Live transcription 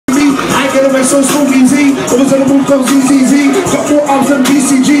Can't get away so smooth, easy. Always on the move, comes easy. Got more arms than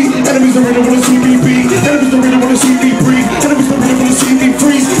BCG. Enemies don't really wanna see me be. Enemies don't really wanna see me breathe. Enemies don't really wanna see me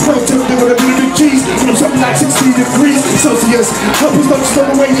freeze. Don't tell them what I do to big cheese. When I'm something like 16 degrees Celsius. Help us not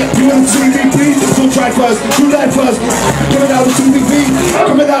stop away yet. You wanna see me breathe? Don't try first, do life first. Coming out of the TVV.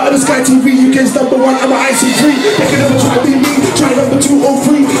 Coming out of the Sky TV. UK's #1, I'm an IC3. They can never try to be me. Try number 2 or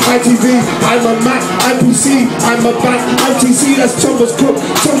 3. ITV, I'm a Mac. I'm PC, I'm a back. I'm TC, that's Thomas Cook.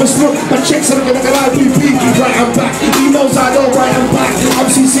 Thomas Look, my checks are gonna get IPP. Right, I'm back. Emails I know, right, I'm back. I'm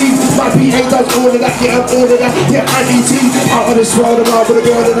CC, my PA does all of that. Yeah, I'm all of that. Yeah, I'm ET. Out of this world, I'm out with a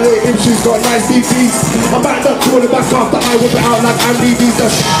girl in the if she's got nice DPs. I'm back up, calling back after I whip it out like I'm DV's.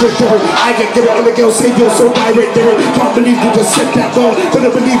 That's shit, bro. I can get it on the girl, say you're so direct, there. Can't believe you just said that, bro.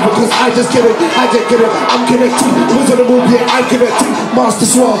 Couldn't believe it, cause I just get it. I just get it. I'm connected. Who's on the move, yeah, I'm connected. Master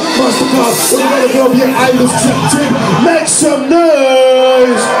Swell, Master Class. When I'm gonna go, yeah, I was tempted. Make some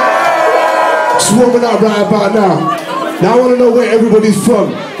noise. Just warming up right about now. Now I want to know where everybody's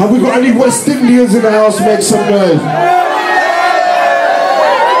from. Have we got any West Indians in the house? Make some noise.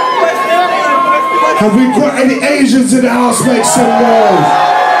 Have we got any Asians in the house? Make some noise.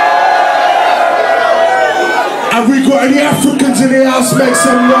 Have we got any Africans in the house? Make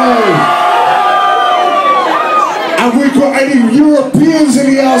some noise. Have we got any Europeans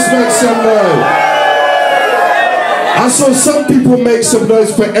in the house? Make some noise. I saw some people make some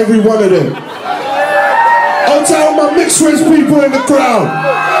noise for every one of them. I'll tell my mixed race people in the crowd.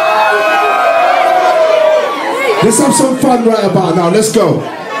 Let's have some fun right about now. Let's go.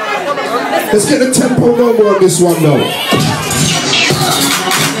 Let's get the tempo normal on this one though.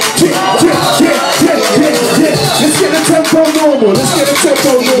 Yeah. Let's get the tempo normal. Let's get the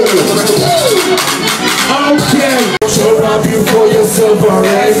tempo normal. Okay. Show up you for yourself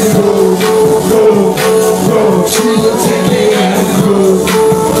already. Go. She will take it and go.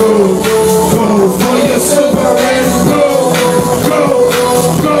 For yourself already. Go.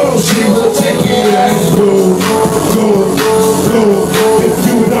 She will take it and go. If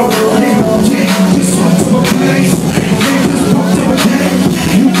you don't believe, just come to a place. Just come to a game.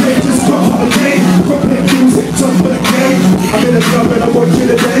 You can't just come to a game. Come play music, jump for the game. I'm in the club and I'm watching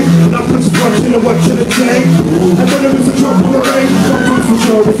the day. And I'm just watching and watching the day. And then there is a drop in the rain. I'm for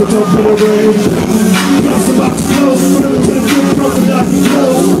sure if a drop in the rain. It's about to close. Put it to the field, close and not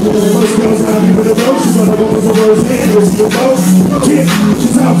close. Most girls are happy with the rose. She's on the road with the rose. It's the most.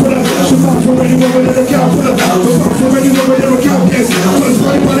 She's out for the. She's out for any woman in the count. She's out for any woman in the count. Yes, what's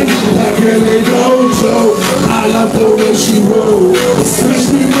right, buddy? That girl ain't no joke. I love the way she rolls.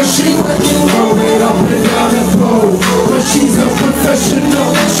 Especially when she roll it up and down the pole. But she's a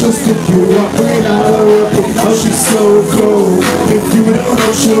professional. She'll stick you up right out of her. Oh, she's so cool. If you don't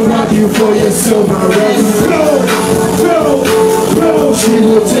know, she'll rob you for yourself. Go. She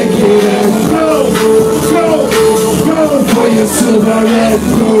will take it and go. For yourself, go.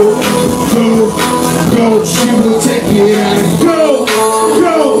 She will take it and go.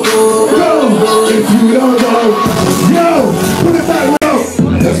 If you don't know, yo, put it back low.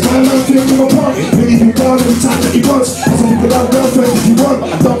 Let's find out if you're apart. Maybe you down every time that he wants. Some people have girlfriends if you want. I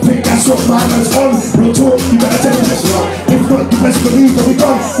don't think that's what my man's on. Real talk, you better take it next one. If not, you best believe that we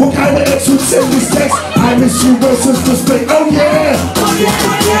gone. What kind of ex would send this text? I miss you versus respect. Oh yeah.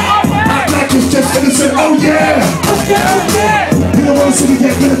 Act like it's just innocent. Oh yeah. You don't want to see me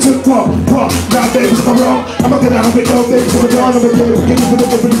get militant. Pop. Now baby, if I'm wrong, I'm not gonna have it. No baby, I'm down. I'm gonna get it for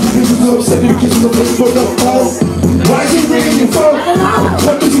the pieces of sending you kisses of Facebook. Why is he ringing your phone?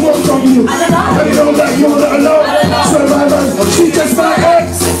 What does he want from you? I don't know that you're not alone. So my man, she's just my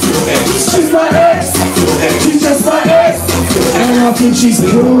ex. She's my ex. She's just my ex. And I think she's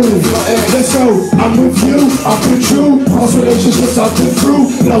cool. Let's go. I'm with you. I've been true. Past relationships I've been through.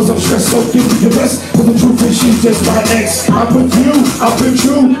 Loads of stress, so give me the rest. But the truth is she's just my ex. I'm with you. I've been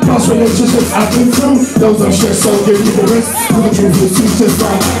true. Past relationships I've been through. Loads of stress, so give me the rest. But the truth is she's just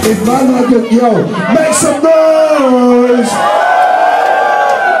my ex. If my man, yo, make some noise.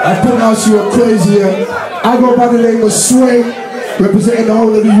 I Penthouse, you are crazy, yeah. I go by the name of Sway, representing the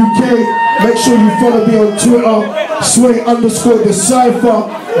whole of the UK. Make sure you follow me on Twitter, Sway_the_Cypher.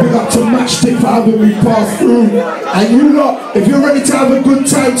 Big up to Matchstick for having me pass through. And you lot, if you're ready to have a good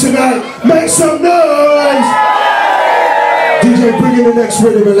time tonight, make some noise! DJ, bring in the next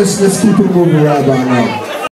rhythm and let's keep it moving right about now.